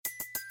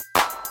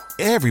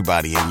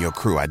Everybody in your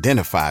crew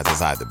identifies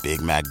as either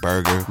Big Mac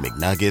Burger,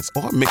 McNuggets,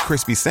 or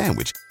McCrispy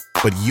Sandwich.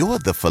 But you're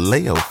the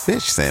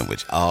Filet-O-Fish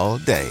Sandwich all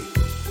day.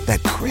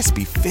 That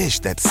crispy fish,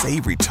 that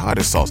savory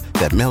tartar sauce,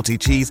 that melty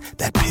cheese,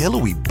 that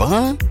pillowy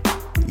bun.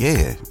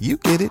 Yeah, you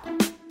get it.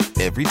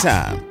 Every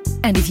time.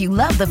 And if you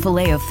love the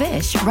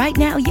Filet-O-Fish, right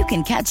now you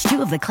can catch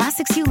two of the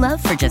classics you love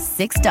for just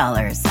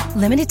 $6.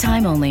 Limited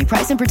time only.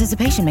 Price and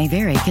participation may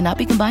vary. Cannot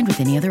be combined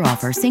with any other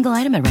offer. Single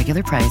item at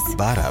regular price.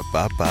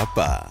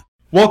 Ba-da-ba-ba-ba.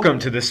 Welcome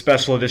to this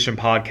special edition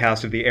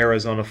podcast of the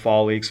Arizona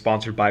Fall League,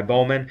 sponsored by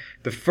Bowman,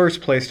 the first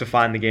place to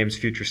find the game's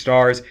future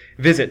stars.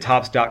 Visit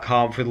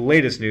Topps.com for the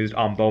latest news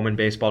on Bowman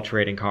baseball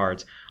trading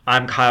cards.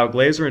 I'm Kyle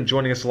Glazer, and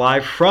joining us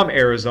live from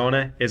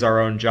Arizona is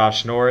our own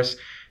Josh Norris.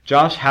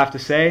 Josh, have to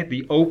say,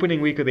 the opening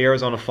week of the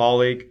Arizona Fall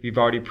League, you've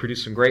already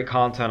produced some great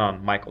content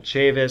on Michael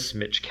Chavis,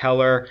 Mitch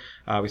Keller.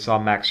 We saw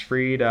Max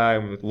Fried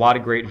with a lot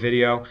of great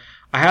video.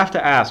 I have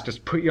to ask,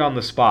 just put you on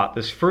the spot,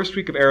 this first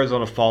week of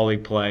Arizona Fall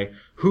League play,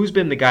 who's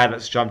been the guy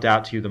that's jumped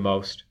out to you the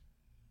most?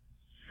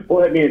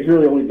 Well, I mean, it's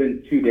really only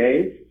been 2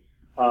 days.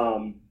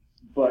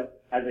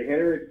 But as a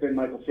hitter, it's been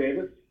Michael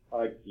Chavis,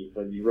 like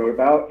you wrote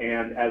about.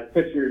 And as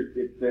pitchers,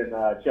 it's been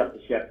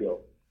Justus Sheffield.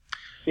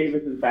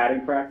 Chavis'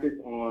 batting practice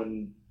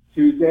on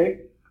Tuesday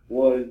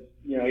was,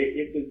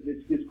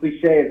 it's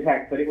cliche as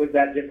heck, but it was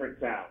that different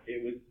sound.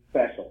 It was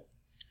special.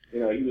 He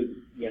was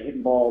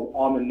hitting balls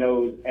on the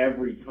nose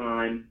every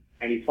time.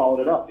 And he's followed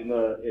it up in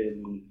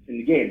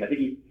the game. I think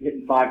he's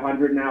hitting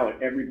 500 now,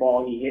 and every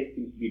ball he hits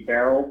seems to be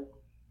barreled.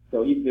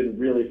 So he's been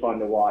really fun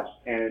to watch.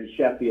 And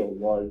Sheffield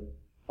was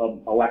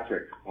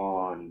electric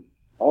on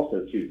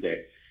also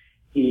Tuesday.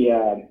 He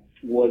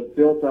was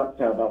built up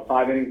to about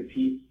 5 innings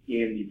apiece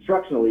in the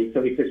Instructional League,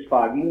 so he pitched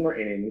 5 more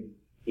innings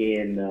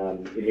in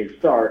his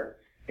start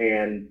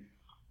and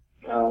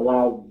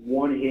allowed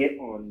 1 hit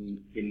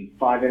in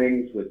 5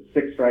 innings with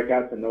 6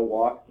 strikeouts and no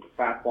walks.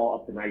 Fastball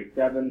up to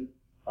 97.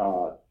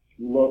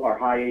 Our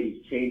high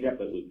 80s changeup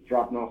that was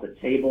dropping off the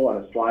table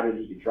on a slider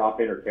that you could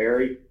drop in or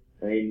bury.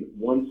 I mean,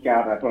 one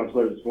scout I put on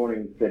Twitter this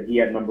morning said he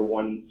had number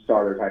 1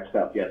 starter type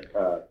stuff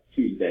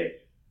Tuesday.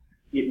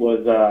 It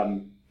was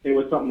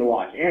something to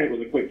watch, and it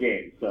was a quick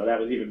game, so that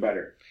was even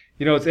better.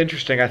 It's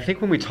interesting. I think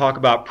when we talk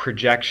about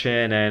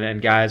projection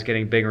and guys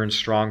getting bigger and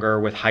stronger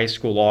with high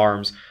school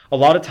arms, a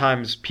lot of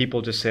times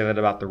people just say that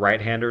about the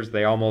right-handers.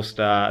 They almost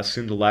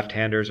assume the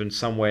left-handers in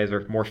some ways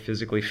are more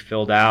physically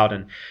filled out,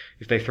 and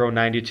if they throw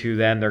 92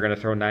 then, they're going to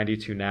throw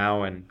 92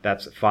 now, and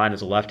that's fine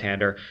as a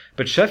left-hander.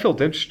 But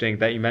Sheffield's interesting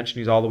that you mentioned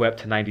he's all the way up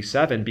to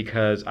 97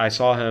 because I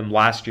saw him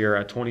last year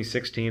at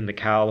 2016, the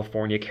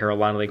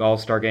California-Carolina League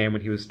All-Star Game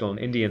when he was still an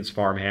Indians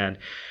farmhand.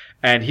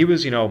 And he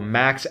was,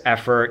 max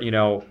effort,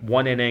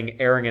 1 inning,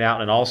 airing it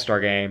out in an all-star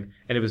game,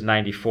 and it was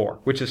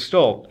 94, which is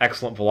still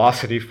excellent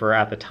velocity for,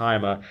 at the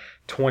time, a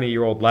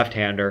 20-year-old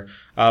left-hander.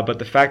 But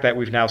the fact that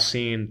we've now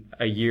seen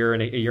a year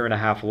and a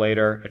half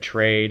later, a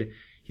trade,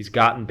 he's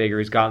gotten bigger,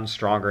 he's gotten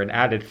stronger, and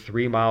added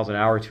 3 miles an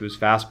hour to his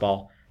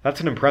fastball,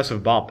 that's an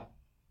impressive bump.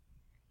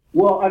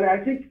 Well, I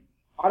mean,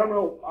 I don't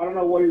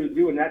know what he was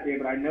doing that day,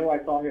 but I know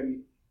I saw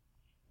him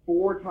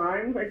 4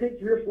 times,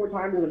 3 or 4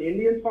 times as an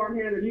Indians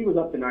farmhand, and he was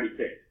up to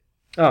 96.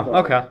 Oh,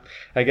 okay.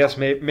 I guess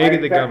maybe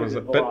the gun was,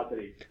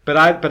 but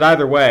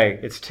either way,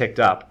 it's ticked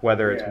up.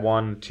 Whether it's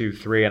 1, 2,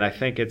 3, and I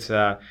think it's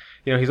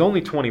he's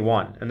only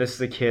 21, and this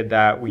is a kid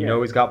that we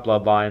know he's got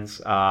bloodlines.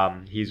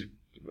 He's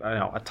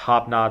a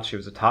top notch. He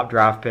was a top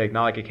draft pick.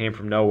 Not like it came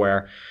from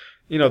nowhere.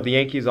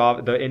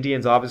 The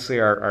Indians obviously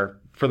are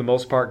for the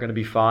most part going to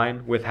be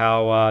fine with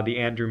how the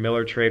Andrew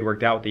Miller trade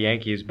worked out with the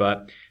Yankees,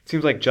 but it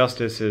seems like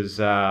Justice is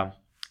I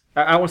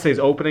don't want to say his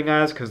opening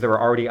eyes because there were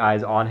already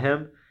eyes on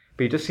him.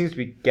 But he just seems to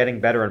be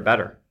getting better and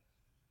better.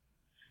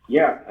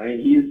 Yeah, I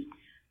mean,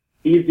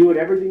 he's doing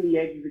everything the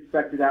Yankees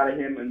expected out of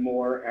him and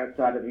more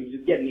outside of him. He's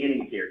just getting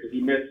innings here because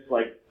he missed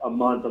like a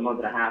month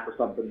and a half or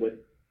something with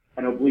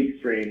an oblique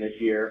strain this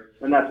year,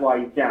 and that's why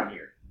he's down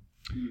here.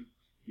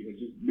 He's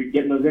just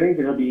getting those innings,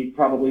 and he'll be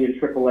probably in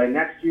AAA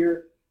next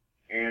year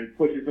and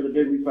pushing for the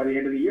big leagues by the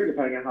end of the year,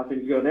 depending on how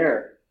things go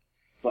there.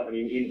 But, I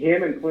mean, in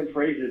him and Clint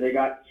Frazier, they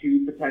got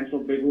 2 potential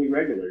big league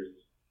regulars.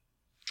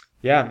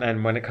 Yeah,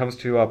 and when it comes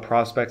to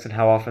prospects and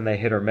how often they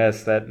hit or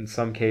miss, that in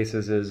some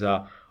cases is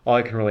all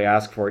I can really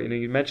ask for.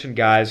 You mentioned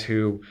guys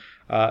who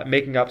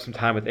making up some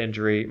time with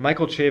injury.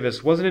 Michael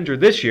Chavis wasn't injured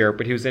this year,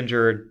 but he was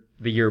injured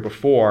the year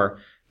before.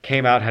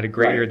 Came out, had a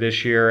great year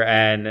this year,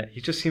 and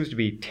he just seems to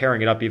be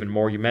tearing it up even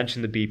more. You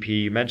mentioned the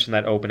BP, you mentioned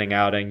that opening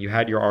outing, you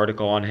had your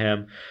article on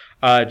him.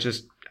 How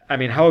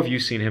have you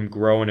seen him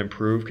grow and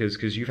improve?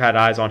 Because you've had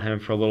eyes on him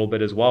for a little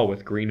bit as well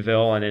with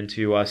Greenville and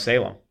into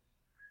Salem.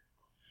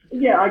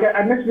 Yeah,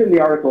 I mentioned in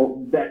the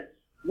article that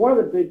one of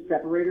the big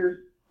separators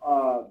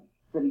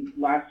from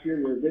last year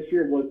to this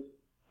year was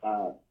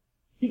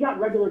he got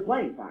regular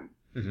playing time.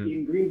 Mm-hmm.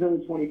 In Greenville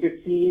in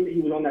 2015,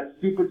 he was on that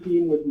super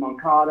team with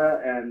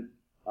Moncada and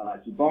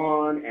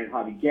Dubon and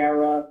Javi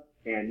Guerra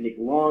and Nick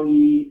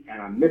Longy,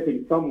 and I'm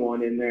missing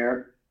someone in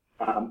there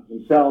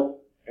himself.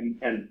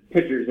 And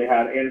pitchers, they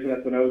had Anderson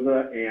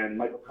Espinoza and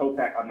Michael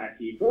Kopech on that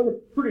team. So it was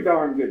a pretty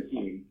darn good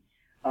team.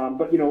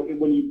 But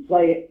when you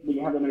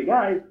have that many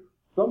guys,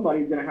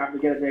 somebody's going to have to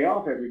get a day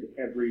off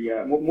every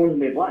more than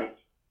they'd like,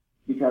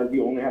 because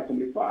you only have so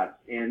many spots.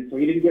 And so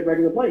he didn't get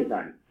regular playing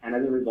time. And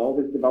as a result,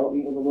 his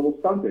development was a little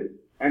stunted.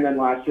 And then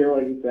last year,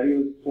 like you said, he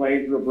was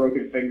playing through a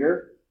broken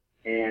finger,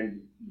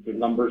 and the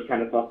numbers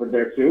kind of suffered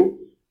there too.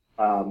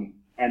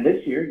 And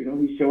this year,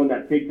 he's showing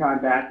that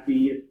big-time bat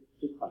speed,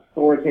 just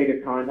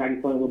authoritative contact.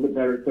 He's playing a little bit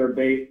better at third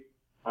base.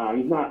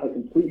 He's not a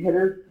complete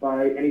hitter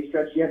by any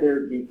stretch yet.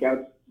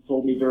 Scouts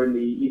told me during the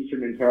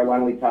Eastern and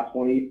Carolina League top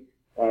 20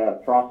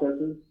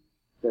 processes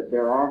that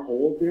there are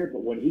holes there,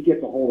 but when he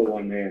gets a hold of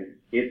one, man,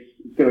 it's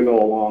going to go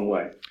a long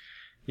way.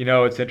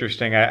 It's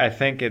interesting. I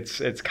think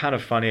it's kind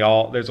of funny.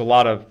 There's a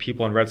lot of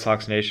people in Red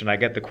Sox Nation. I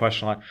get the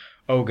question like,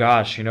 oh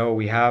gosh,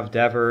 we have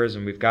Devers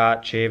and we've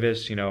got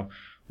Chavis,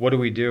 what do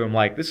we do? I'm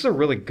like, this is a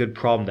really good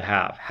problem to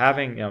have.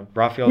 Having,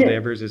 Rafael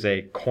Devers is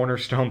a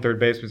cornerstone third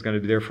baseman, who's going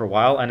to be there for a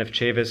while. And if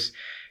Chavis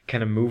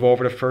can move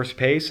over to first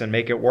base and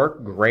make it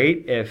work,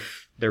 great.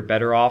 If they're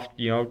better off,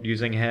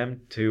 using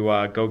him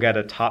to go get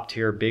a top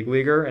tier big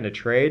leaguer in a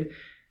trade,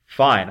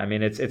 fine. I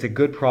mean, it's a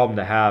good problem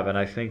to have. And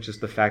I think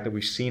just the fact that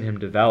we've seen him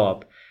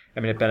develop,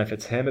 it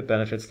benefits him, it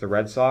benefits the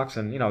Red Sox.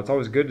 And, it's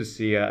always good to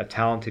see a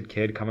talented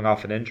kid coming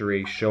off an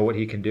injury show what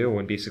he can do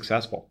and be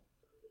successful.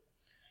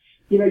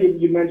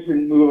 You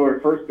mentioned move over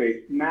to first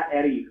base. Matt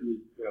Eddy, who's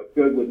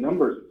good with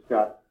numbers and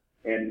stuff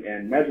and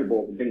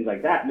measurables and things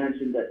like that,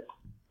 mentioned that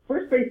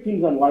first base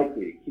seems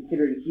unlikely,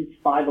 considering he's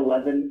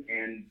 5'11"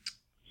 and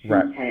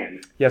 210.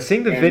 Right. Yeah,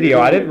 seeing the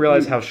video, I didn't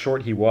realize how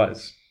short he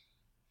was.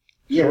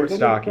 Short,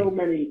 stocky. So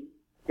many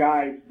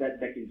guys that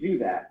can do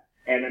that.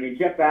 And,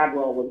 Jeff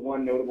Bagwell was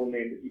one notable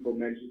name that people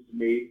mentioned to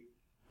me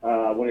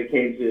when it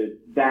came to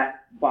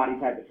that body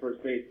type at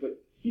first base.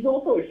 But he's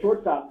also a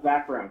shortstop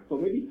background, so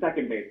maybe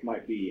second base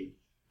might be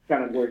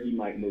kind of where he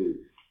might move.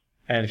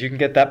 And if you can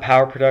get that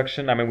power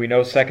production, we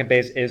know second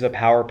base is a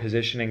power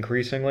position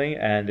increasingly,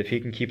 and if he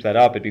can keep that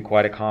up, it'd be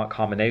quite a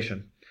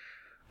combination.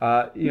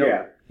 So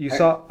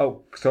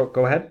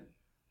go ahead.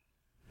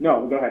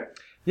 No, go ahead.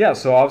 Yeah,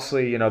 so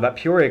obviously, that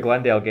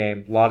Peoria-Glendale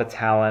game, a lot of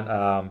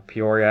talent.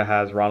 Peoria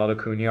has Ronald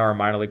Acuna, our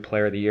minor league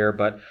player of the year,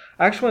 but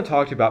I actually want to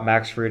talk to you about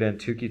Max Fried and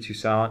Touki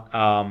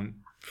Toussaint.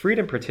 Fried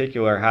in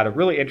particular had a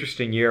really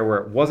interesting year where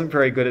it wasn't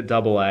very good at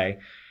Double-A.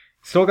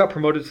 Still got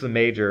promoted to the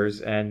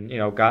majors and,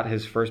 got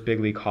his first big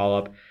league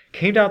call-up.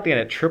 Came down at the end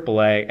at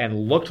Triple-A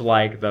and looked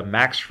like the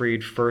Max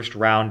Fried first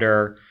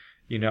rounder,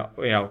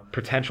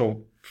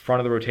 potential front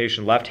of the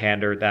rotation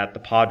left-hander that the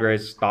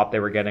Padres thought they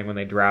were getting when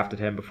they drafted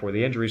him before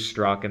the injuries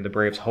struck, and the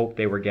Braves hoped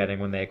they were getting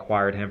when they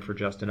acquired him for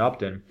Justin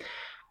Upton.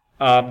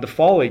 The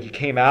fall league, he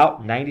came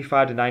out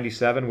 95 to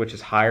 97, which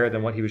is higher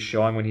than what he was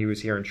showing when he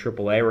was here in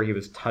Triple-A, where he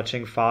was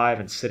touching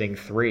 5 and sitting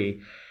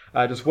 3.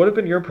 Just what have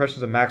been your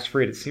impressions of Max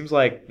Fried? It seems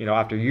like,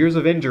 after years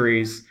of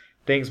injuries,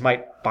 things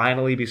might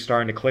finally be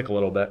starting to click a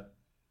little bit.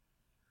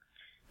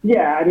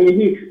 Yeah,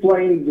 he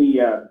explained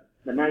the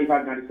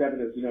 95-97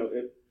 as,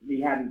 if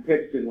he hadn't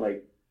pitched in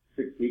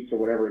 6 weeks or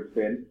whatever it's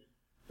been.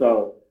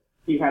 So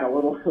he had a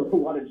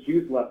lot of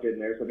juice left in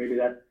there. So maybe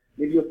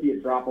you'll see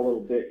it drop a little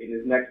bit in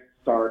his next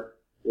start,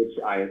 which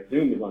I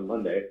assume is on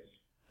Monday.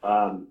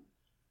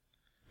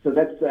 So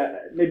that's,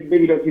 maybe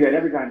you don't see that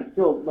every time, but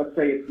still, let's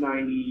say it's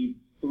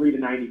 93 to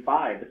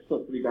 95. That's still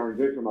pretty darn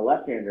good from a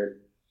left-hander.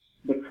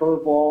 The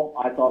curveball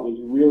I thought was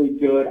really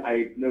good.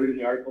 I noted in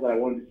the article that I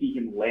wanted to see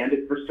him land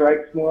it for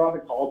strikes more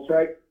often, called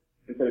strikes,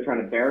 instead of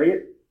trying to bury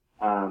it.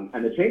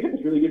 And the changeup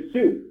was really good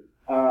too.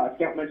 A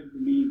scout mentioned to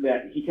me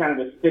that he kind of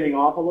was spinning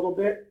off a little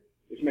bit,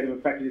 which may have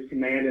affected his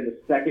command in the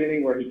second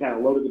inning where he kind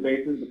of loaded the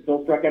bases but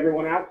still struck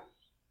everyone out.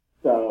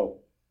 So,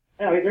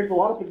 there's a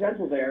lot of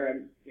potential there,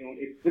 and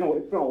it's been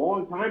a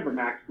long time for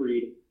Max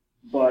Fried,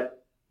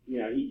 but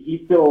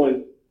he still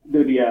is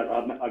going to be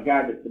a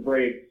guy that the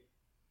Braves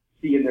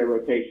see in their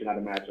rotation, I'd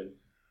imagine.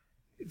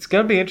 It's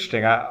going to be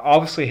interesting.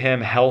 Obviously,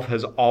 health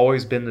has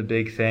always been the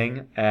big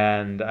thing,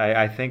 and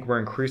I think we're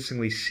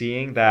increasingly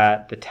seeing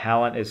that the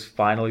talent is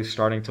finally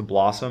starting to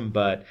blossom.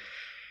 But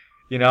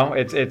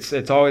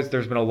it's always,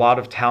 there's been a lot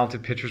of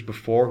talented pitchers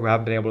before who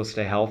haven't been able to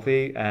stay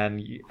healthy,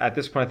 and at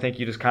this point, I think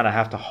you just kind of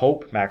have to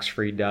hope Max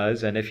Fried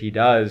does, and if he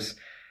does,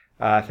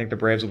 I think the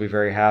Braves will be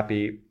very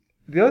happy.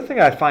 The other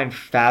thing I find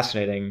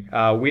fascinating,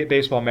 we at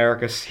Baseball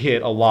America see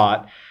it a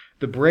lot.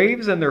 The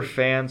Braves and their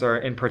fans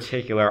in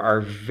particular are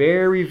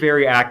very,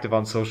 very active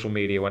on social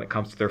media when it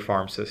comes to their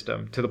farm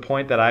system, to the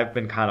point that I've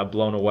been kind of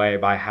blown away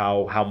by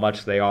how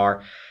much they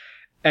are.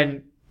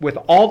 And with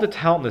all the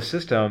talent in the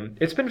system,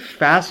 it's been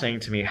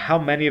fascinating to me how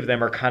many of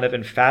them are kind of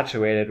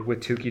infatuated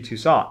with Touki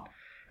Toussaint.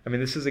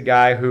 This is a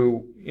guy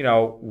who,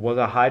 was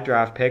a high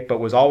draft pick, but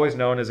was always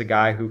known as a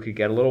guy who could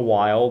get a little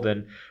wild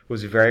and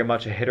was very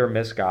much a hit or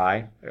miss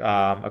guy,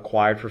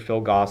 acquired for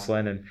Phil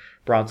Gosselin and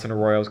Bronson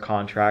Arroyo's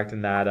contract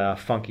in that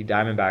funky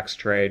Diamondbacks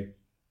trade.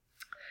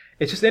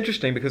 It's just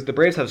interesting because the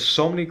Braves have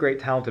so many great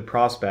talented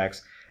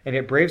prospects, and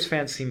yet Braves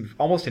fans seem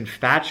almost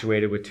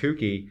infatuated with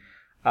Touki.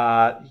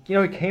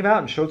 He came out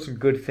and showed some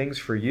good things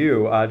for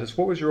you. Just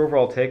what was your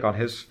overall take on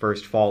his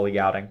first fall league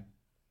outing?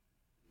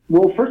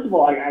 Well, first of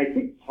all, I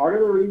think part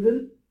of the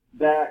reason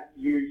that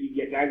you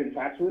get guys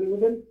infatuated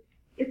with him,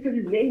 it's because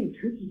he's named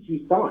Touki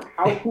Toussaint.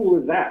 How cool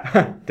is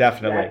that?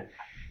 Definitely.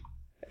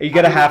 You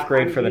get a half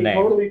grade for the name.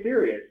 I'm totally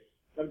serious.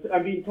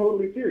 I'm being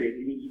totally serious.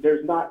 I mean,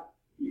 there's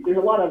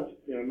a lot of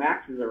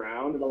Maxes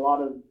around and a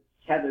lot of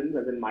Kevins,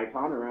 as in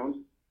Maitan, around,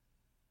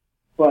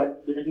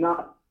 but there's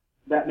not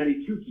that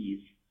many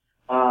Toukis.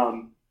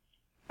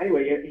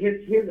 Anyway,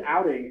 his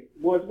outing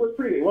was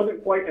pretty good. It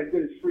wasn't quite as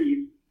good as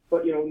Freeze,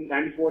 but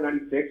 94,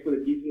 96 with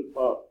a decent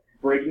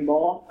breaking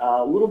ball.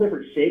 A little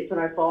different shape than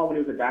I saw when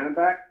he was a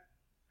Diamondback.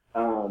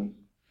 And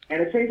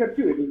a changeup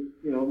too. It was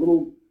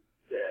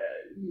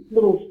a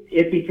little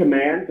iffy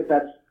command, but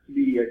that's to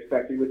be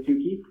expected with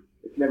Touki.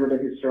 It's never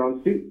been his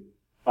strong suit.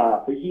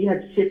 But he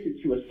had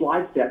shifted to a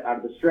slide step out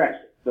of the stretch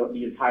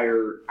the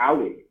entire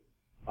outing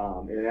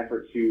in an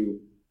effort to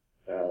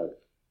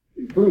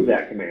improve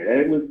that command,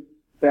 and it was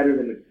better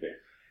than it's been.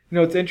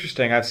 It's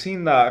interesting. I've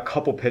seen a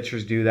couple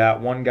pitchers do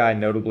that. One guy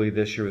notably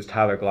this year was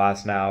Tyler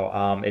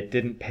Glasnow. It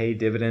didn't pay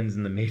dividends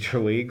in the major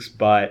leagues,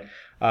 but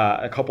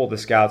a couple of the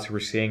scouts who were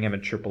seeing him in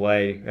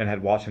AAA and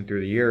had watched him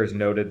through the years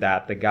noted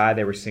that the guy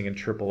they were seeing in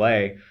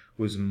AAA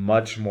was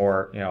much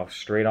more,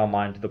 straight on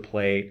line to the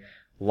plate,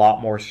 a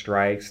lot more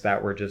strikes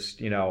that were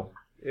just,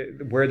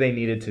 where they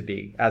needed to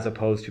be, as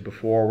opposed to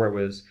before where it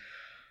was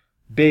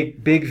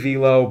big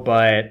velo,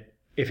 but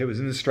if it was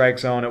in the strike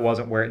zone, it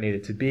wasn't where it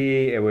needed to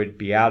be. It would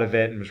be out of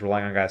it and was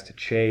relying on guys to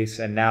chase.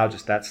 And now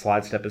just that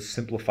slide step has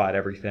simplified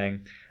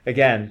everything.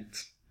 Again,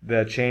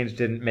 the change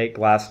didn't make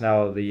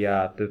Glasnow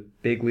the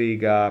big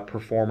league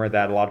performer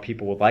that a lot of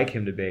people would like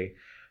him to be.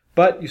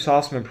 But you saw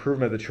some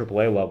improvement at the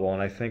AAA level,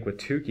 and I think with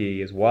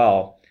Touki as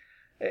well,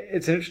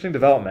 it's an interesting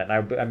development.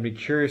 I'd be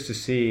curious to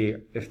see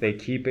if they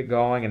keep it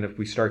going and if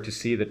we start to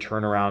see the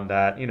turnaround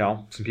that,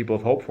 some people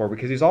have hoped for,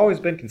 because he's always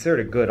been considered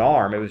a good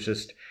arm. It was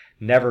just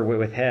never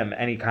with him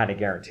any kind of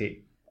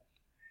guarantee.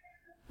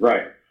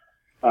 Right.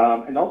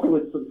 And also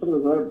with some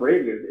of those other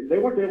Braves, they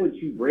weren't the only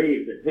two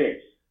Braves that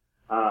pitched.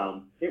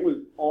 It was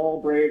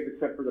all Braves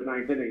except for the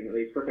ninth inning.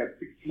 They struck out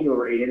 16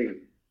 over 8 innings.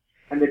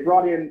 And they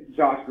brought in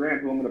Josh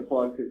Grant, who I'm going to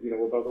plug because,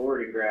 we're both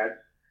Oregon grads.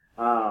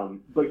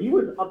 But he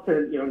was up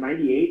to,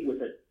 98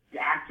 with a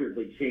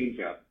dastardly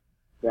changeup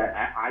that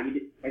I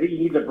think he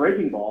needs a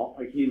breaking ball.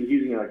 Like he was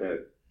using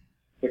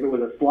if it was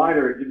a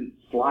slider, it didn't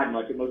slide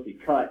much. It mostly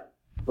cut.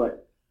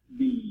 But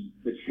the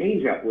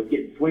changeup was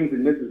getting swings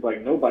and misses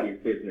like nobody's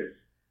business.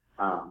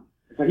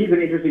 So he's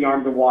an interesting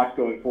arm to watch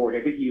going forward.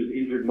 I think he was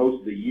injured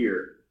most of the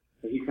year.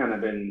 So he's kind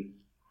of been,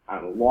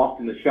 lost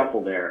in the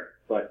shuffle there.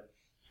 But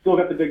still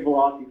got the big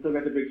velocity, still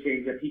got the big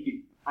changeup.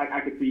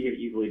 I could see him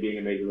easily being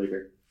a major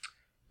leaguer.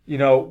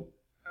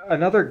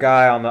 Another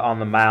guy on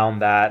the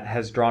mound that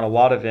has drawn a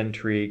lot of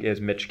intrigue is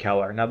Mitch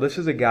Keller. Now, this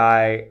is a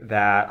guy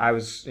that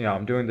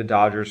I'm doing the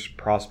Dodgers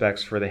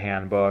prospects for the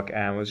handbook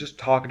and was just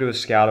talking to a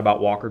scout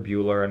about Walker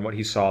Buehler and what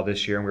he saw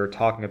this year. And we were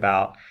talking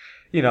about,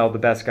 the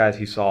best guys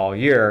he saw all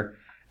year.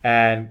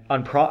 And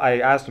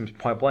I asked him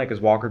point blank, is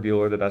Walker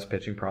Buehler the best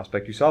pitching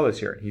prospect you saw this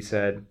year? He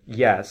said,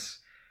 yes.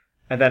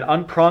 And then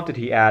unprompted,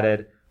 he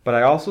added, but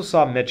I also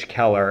saw Mitch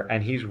Keller,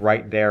 and he's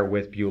right there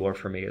with Buehler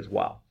for me as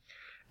well.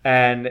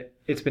 And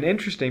it's been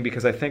interesting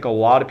because I think a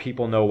lot of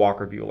people know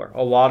Walker Buehler.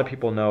 A lot of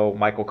people know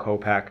Michael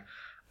Kopech.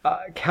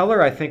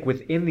 Keller, I think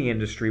within the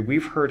industry,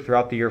 we've heard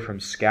throughout the year from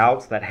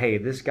scouts that, hey,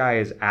 this guy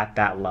is at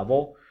that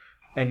level.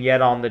 And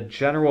yet on the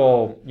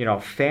general,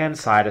 fan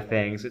side of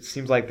things, it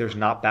seems like there's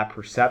not that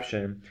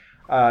perception.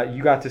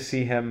 You got to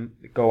see him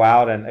go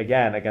out and,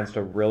 again, against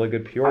a really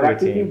good Peoria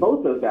team. I've seen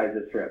both those guys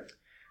this trip.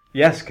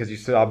 Yes, because you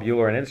saw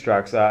Buehler and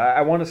Instructs. I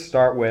want to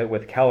start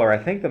with Keller. I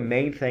think the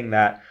main thing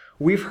that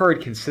we've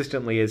heard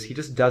consistently is he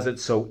just does it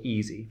so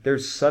easy.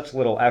 There's such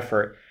little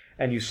effort,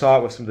 and you saw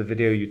it with some of the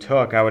video you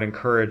took. I would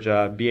encourage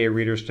BA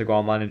readers to go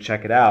online and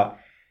check it out.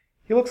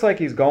 He looks like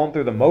he's going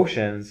through the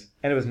motions,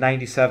 and it was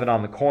 97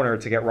 on the corner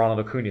to get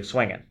Ronald Acuna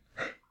swinging.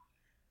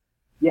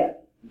 Yes,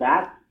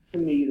 that's, to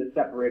me, the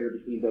separator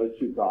between those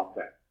two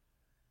prospects.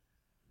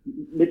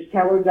 Mitch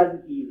Keller does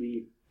it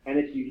easy, and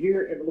if you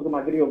look at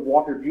my video of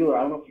Walker Buehler,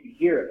 I don't know if you can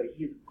hear it, but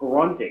he's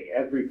grunting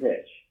every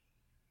pitch.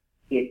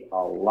 It's a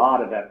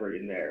lot of effort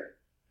in there.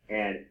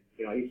 And,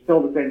 he's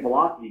still the same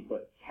velocity,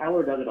 but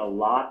Keller does it a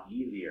lot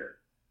easier.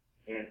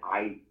 And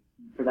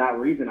for that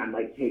reason, I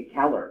might take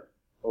Keller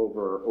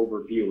over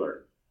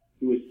Buehler.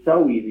 It was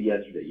so easy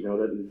yesterday.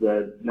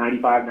 The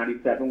 95,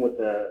 97 with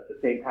the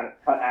same kind of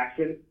cut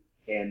action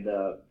and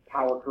the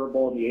power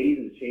curveball in the 80s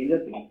and the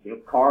changeup, and he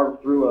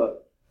carved through a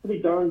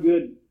pretty darn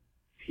good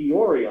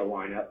Peoria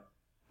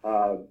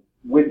lineup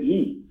with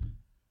ease.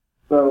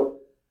 So,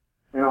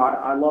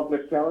 I love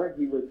Mitch Keller.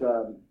 He was,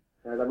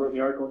 as I wrote in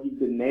the article, he's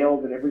been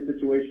nailed in every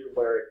situation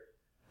where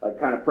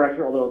kind of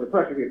pressure, although the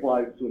pressure he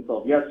applied to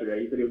himself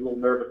yesterday. He said he was a little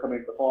nervous coming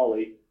into the fall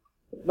league.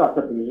 It's not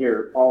something you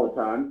hear all the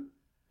time,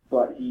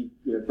 but he's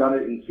done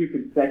it in 2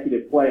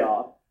 consecutive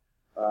playoffs,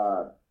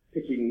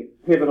 pitching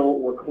pivotal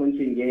or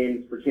clinching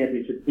games for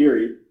championship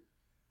series.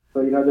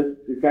 So,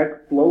 this guy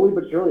slowly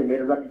but surely made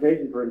a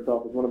reputation for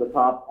himself as one of the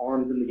top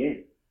arms in the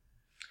game.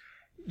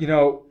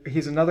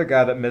 He's another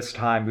guy that missed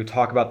time. We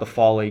talk about the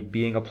fall league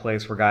being a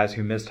place where guys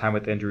who miss time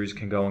with injuries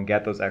can go and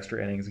get those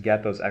extra innings,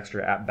 get those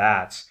extra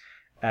at-bats.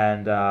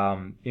 And,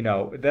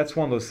 that's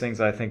one of those things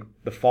that I think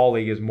the fall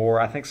league is more.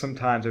 I think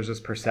sometimes there's this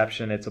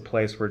perception it's a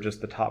place where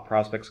just the top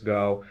prospects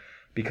go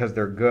because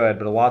they're good.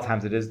 But a lot of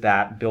times it is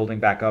that building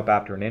back up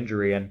after an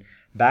injury. And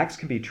backs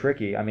can be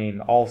tricky. I mean,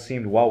 all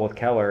seemed well with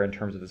Keller in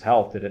terms of his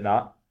health, did it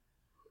not?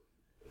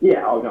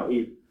 Yeah, no,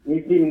 he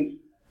seemed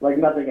like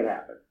nothing had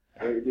happened.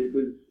 It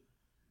was,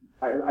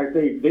 I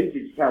say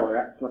vintage Keller.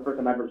 That's the first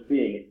time I've ever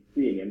seen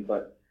him,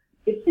 but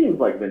it seems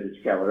like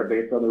vintage Keller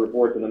based on the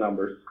reports and the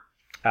numbers.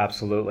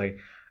 Absolutely.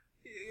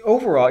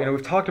 Overall,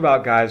 we've talked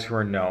about guys who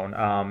are known.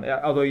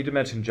 Although you did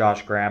mention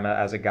Josh Graham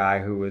as a guy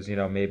who was,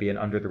 maybe an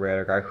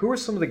under-the-radar guy. Who are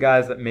some of the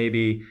guys that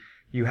maybe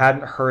you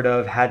hadn't heard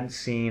of, hadn't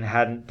seen,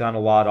 hadn't done a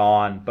lot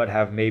on, but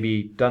have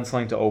maybe done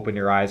something to open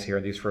your eyes here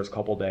in these first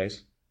couple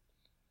days?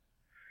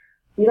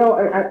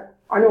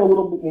 I know a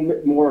little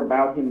bit more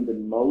about him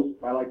than most.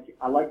 I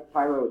like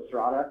Thairo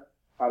Estrada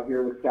out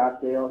here with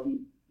Scottsdale. He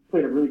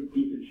played a really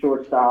decent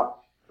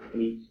shortstop,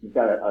 and he's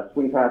got a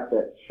swing pass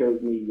that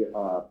shows me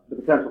the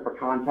potential for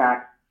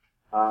contact.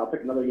 I'll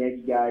pick another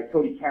Yankee guy.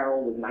 Cody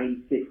Carroll was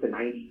 96 to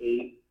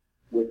 98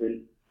 with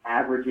an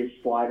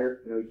average-ish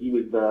slider. He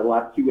was the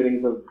last 2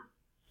 innings of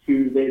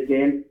Tuesday's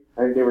game.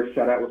 I think they were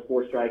shut out with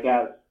 4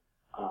 strikeouts.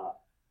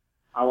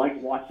 I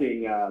liked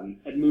watching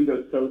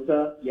Edmundo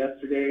Sosa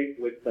yesterday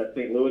with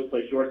St. Louis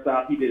play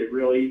shortstop. He did it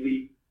real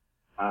easy.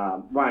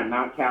 Ryan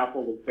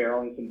Mountcastle was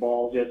barreling some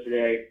balls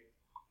yesterday.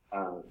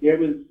 There's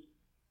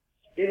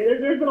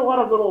been a lot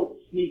of little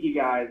sneaky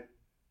guys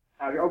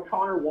out here.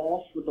 Connor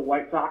Walsh with the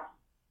White Sox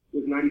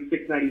was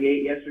 96,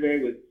 98 yesterday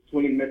with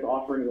swing and miss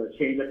offering a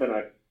changeup and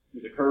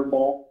a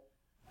curveball.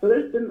 So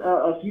there's been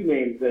a few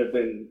names that have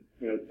been,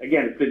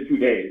 again, it's been 2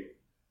 days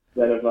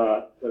that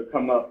have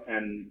come up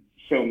and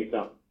shown me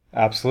something.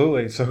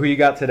 Absolutely. So who you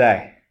got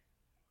today?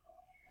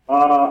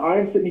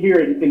 I'm sitting here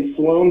in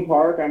Sloan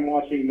Park. I'm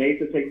watching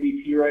Mesa take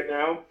BP right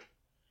now,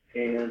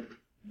 and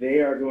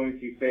they are going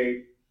to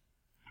face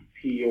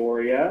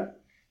Peoria.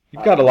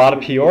 You've got a lot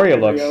of Peoria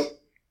looks.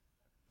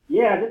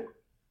 Yeah, just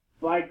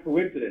by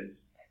coincidence.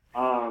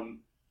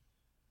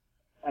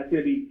 That's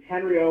going to be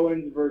Henry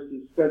Owens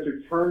versus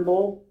Spencer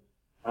Turnbull.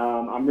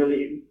 I'm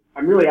really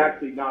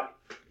actually not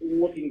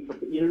looking for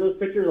either of those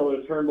pitchers,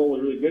 although Turnbull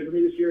was really good for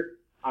me this year.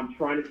 I'm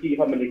trying to see if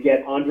I'm going to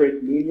get Andres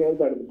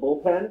Munoz out of the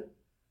bullpen.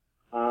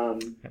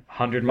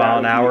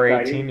 100-mile-an-hour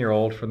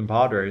 18-year-old for the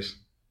Padres.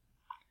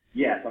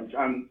 Yes, I'm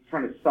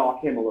trying to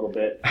stalk him a little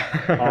bit.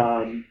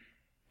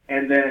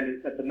 And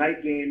then at the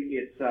night game,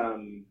 it's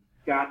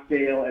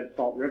Scottsdale and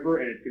Salt River,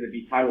 and it's going to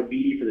be Tyler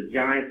Beatty for the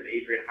Giants and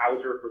Adrian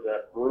Hauser for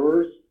the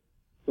Brewers.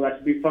 So that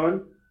should be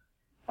fun.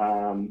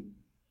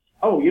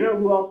 You know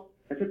who else?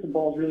 I hit some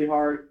balls really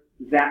hard.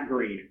 Zach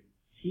Green.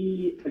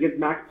 He, against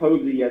Max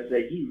Posey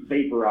yesterday, he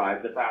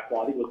vaporized the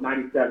fastball. I think it was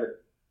 97.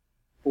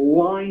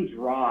 Line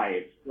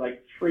drive,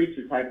 like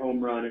tracer-type home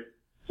run,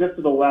 just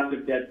to the left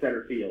of dead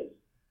center field.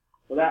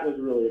 So that was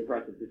really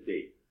impressive to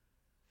see.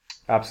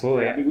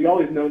 Absolutely. I mean, we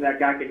always know that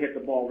guy can hit the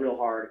ball real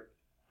hard,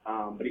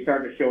 but he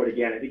started to show it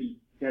again. I think he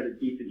had a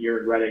decent year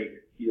in Reading,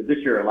 either this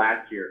year or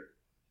last year.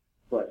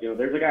 But,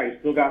 there's a guy who's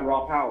still got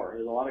raw power.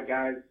 There's a lot of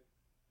guys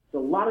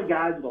with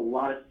a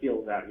lot of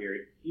skills out here.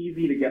 It's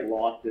easy to get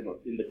lost in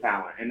the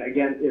talent. And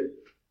again,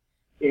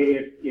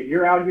 if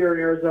you're out here in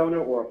Arizona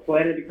or are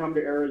planning to come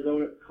to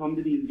Arizona, come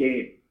to these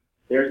games.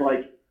 There's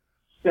like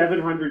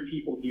 700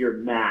 people here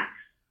max,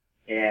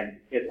 and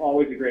it's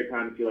always a great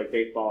time to feel like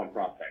baseball and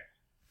prospects.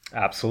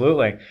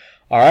 Absolutely.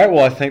 All right,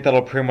 well, I think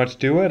that'll pretty much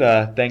do it.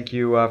 Thank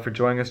you for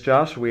joining us,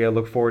 Josh. We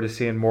look forward to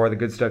seeing more of the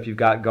good stuff you've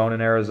got going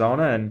in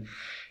Arizona and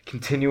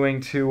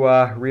continuing to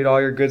read all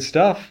your good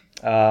stuff.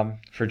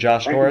 For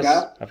Josh Norris,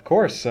 of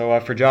course. So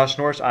for Josh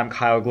Norris, I'm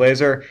Kyle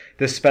Glazer.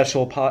 This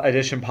special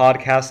edition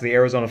podcast of the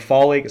Arizona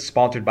Fall League is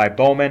sponsored by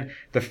Bowman,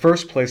 the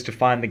first place to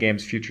find the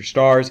game's future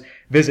stars.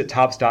 Visit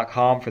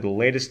Topps.com for the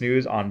latest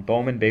news on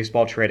Bowman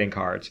baseball trading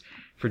cards.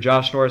 For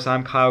Josh Norris,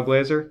 I'm Kyle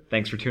Glazer.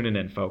 Thanks for tuning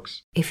in,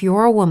 folks. If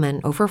you're a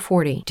woman over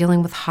 40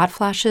 dealing with hot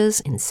flashes,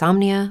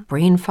 insomnia,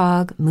 brain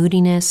fog,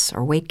 moodiness,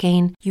 or weight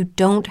gain, you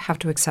don't have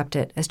to accept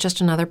it as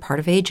just another part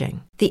of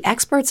aging. The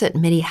experts at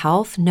MIDI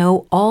Health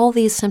know all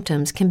these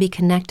symptoms can be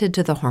connected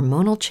to the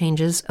hormonal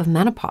changes of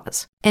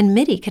menopause. And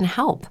MIDI can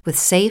help with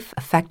safe,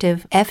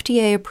 effective,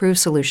 FDA-approved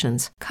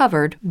solutions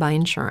covered by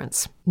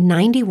insurance.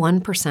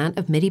 91%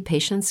 of MIDI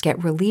patients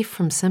get relief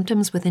from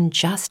symptoms within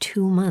just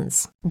 2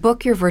 months.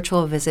 Book your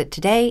virtual visit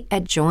today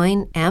at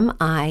joinmidi.com.